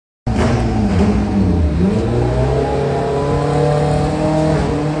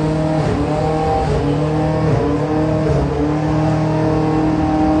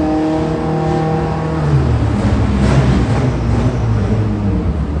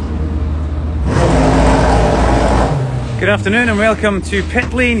Good afternoon and welcome to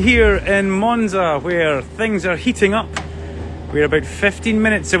pit lane here in Monza, where things are heating up. We're about 15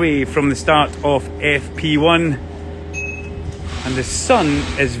 minutes away from the start of FP1 and the sun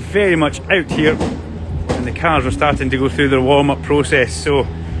is very much out here and the cars are starting to go through their warm-up process. So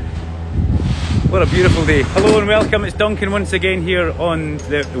what a beautiful day. Hello and welcome, it's Duncan once again here on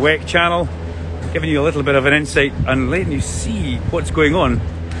the WEC channel, giving you a little bit of an insight and letting you see what's going on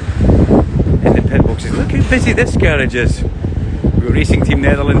in the pit boxes. Look how busy this garage is. We've got Racing Team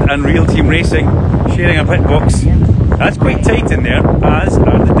Netherlands and Real Team Racing sharing a pit box. That's quite tight in there, as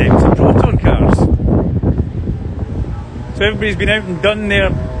are the Dempsey Proton cars. So everybody's been out and done their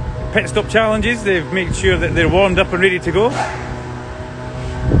pit stop challenges. They've made sure that they're warmed up and ready to go.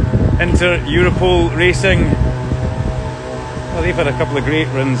 Inter Europol Racing, well, they've had a couple of great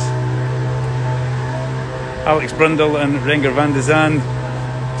runs. Alex Brundle and Renger van de Zand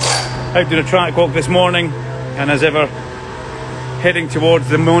out doing a track walk this morning, and as ever heading towards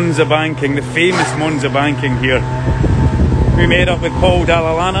the Monza banking, the famous Monza banking here. We made up with Paul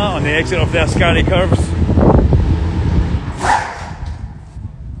Dall'Anna on the exit of the Ascari curves,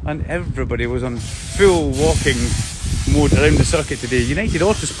 and everybody was on full walking mode around the circuit today. United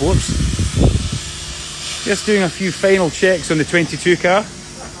Autosports just doing a few final checks on the 22 car.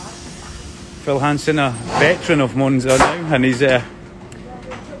 Phil Hansen, a veteran of Monza now, and he's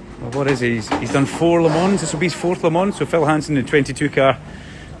what is he? He's done 4 Le Mans. This will be his 4th Le Mans. So Phil Hansen in the 22 car.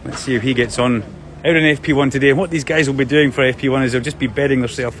 Let's see how he gets on out in FP1 today. And what these guys will be doing for FP1 is they'll just be bedding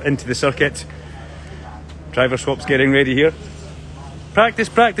themselves into the circuit. Driver swaps getting ready here. Practice,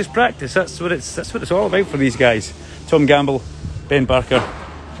 practice, practice. That's what it's all about for these guys. Tom Gamble, Ben Barker,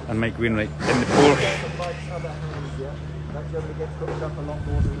 and Mike Wainwright in the Porsche.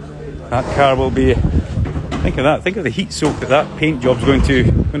 That car will be. Think of that. Think of the heat soak that paint job's going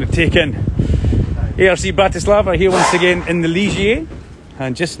to take in. ARC Bratislava here once again in the Ligier,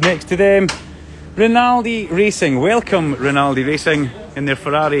 and just next to them, Rinaldi Racing. Welcome Rinaldi Racing in their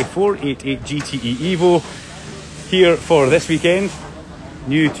Ferrari 488 GTE Evo here for this weekend.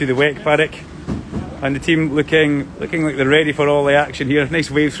 New to the WEC paddock, and the team looking like they're ready for all the action here. Nice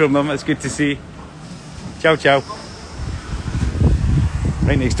waves from them. It's good to see. Ciao, ciao.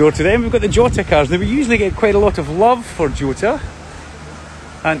 Right next door to them, we've got the Jota cars. Now, we usually get quite a lot of love for Jota.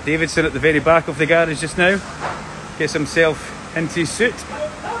 Ant Davidson at the very back of the garage just now gets himself into his suit.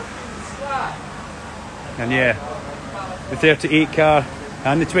 And yeah, the 38 car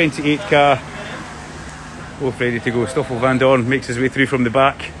and the 28 car both ready to go. Stoffel van Dorn makes his way through from the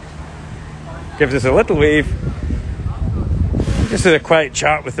back, gives us a little wave. Just a quiet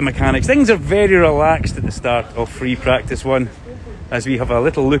chat with the mechanics. Things are very relaxed at the start of free practice 1, as we have a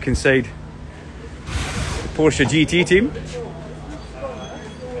little look inside the Porsche GT team.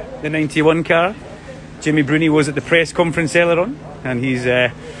 The 91 car. Jimmy Bruni was at the press conference earlier on, and he's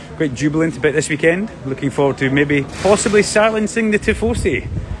quite jubilant about this weekend. Looking forward to maybe possibly silencing the Tifosi.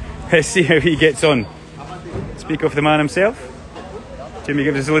 Let's see how he gets on. Speak of the man himself. Jimmy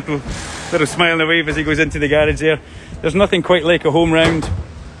gives us a little smile and a wave as he goes into the garage there. There's nothing quite like a home round.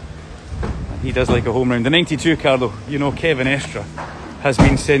 He does like a home round. The 92 car though, you know, Kevin Estra has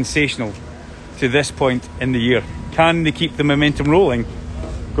been sensational to this point in the year. Can they keep the momentum rolling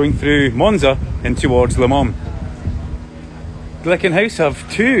going through Monza and towards Le Mans? Glickenhaus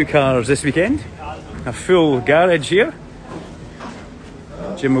have 2 cars this weekend. A full garage here.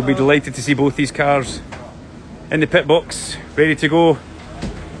 Jim will be delighted to see both these cars in the pit box, ready to go.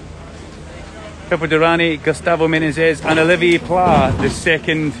 Pippo Durrani, Gustavo Menezes and Olivier Pla, the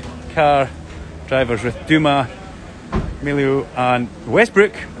second car drivers, with Duma, Melio and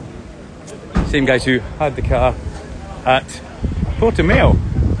Westbrook, same guys who had the car at Portimao.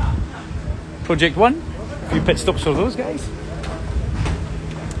 Project 1, a few pit stops for those guys.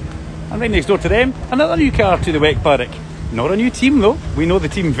 And right next door to them, another new car to the WEC paddock. Not a new team though, we know the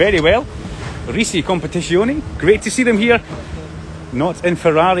team very well. Risi Competizione, great to see them here. Not in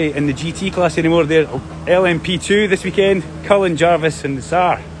Ferrari in the GT class anymore, they're LMP2 this weekend. Cullen, Jarvis and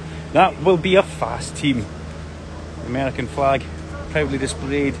Tsar. That will be a fast team. The American flag proudly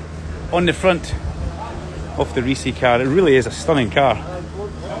displayed on the front of the Risi car. It really is a stunning car.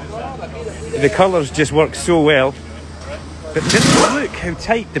 The colours just work so well. But just look how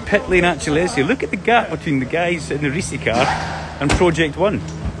tight the pit lane actually is here. Look at the gap between the guys in the Risi car and Project 1.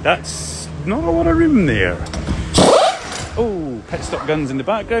 That's not a lot of room there. Oh, pit stop guns in the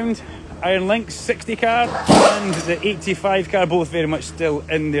background. Iron Lynx 60 car and the 85 car, both very much still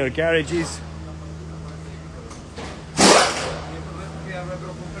in their garages.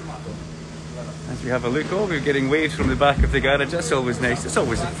 As we have a look, we're getting waves from the back of the garage. That's always nice. It's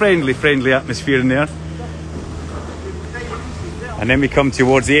always a friendly atmosphere in there. And then we come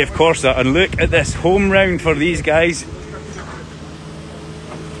towards AF Corsa, and look at this home round for these guys.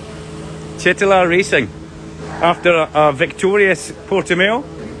 Cettilar Racing, after a victorious Portimao.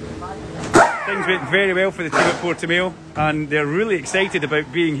 Things went very well for the team at Portimao, and they're really excited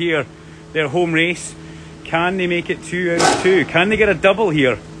about being here, their home race. Can they make it 2 out of 2? Can they get a double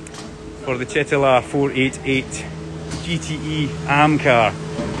here for the Cettilar 488 GTE AM car?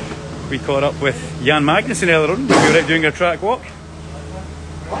 We caught up with Jan Magnussen earlier on. We were out doing our track walk.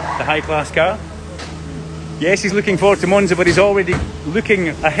 The high class car. Yes, he's looking forward to Monza, but he's already looking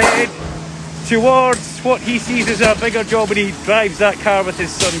ahead towards what he sees as a bigger job when he drives that car with his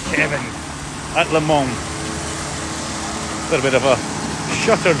son Kevin at Le Mans. A little bit of a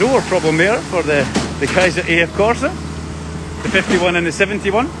shutter door problem there for the guys at AF Corsa. The 51 and the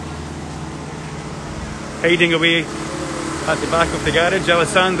 71. Hiding away at the back of the garage,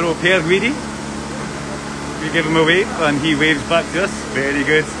 Alessandro Perguidi. We give him a wave and he waves back to us. Very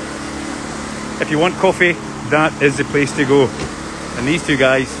good. If you want coffee, that is the place to go. And these two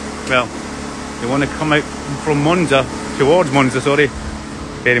guys, well, they want to come out from Monza, towards Monza, sorry.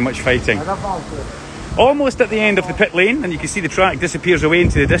 Very much fighting. Almost at the end of the pit lane, and you can see the track disappears away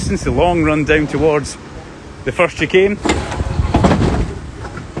into the distance, the long run down towards the first chicane.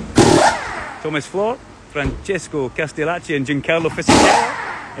 Thomas Floor, Francesco Castellacci and Giancarlo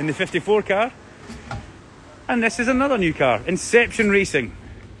Fisichella in the 54 car. And this is another new car, Inception Racing.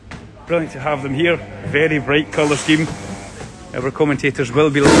 Brilliant to have them here. Very bright colour scheme. Our commentators will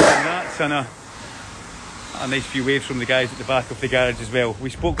be looking at that, and a nice few waves from the guys at the back of the garage as well. We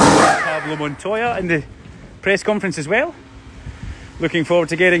spoke to Pablo Montoya in the press conference as well. Looking forward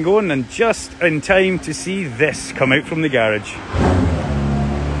to getting going, and just in time to see this come out from the garage.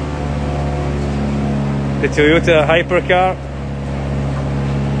 The Toyota Hypercar,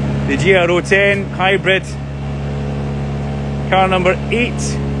 the GR010 Hybrid, car number 8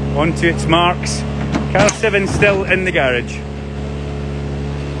 onto its marks. Car 7 still in the garage.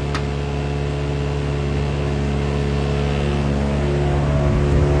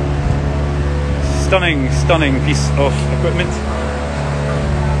 Stunning piece of equipment.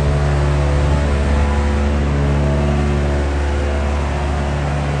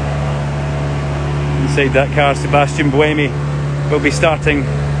 Inside that car, Sebastian Buemi will be starting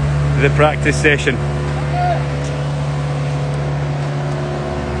the practice session.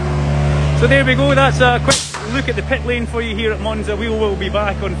 So there we go, that's a quick look at the pit lane for you here at Monza. We will be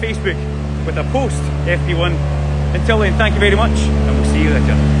back on Facebook with a post FP1. Until then, thank you very much, and we'll see you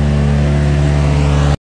later.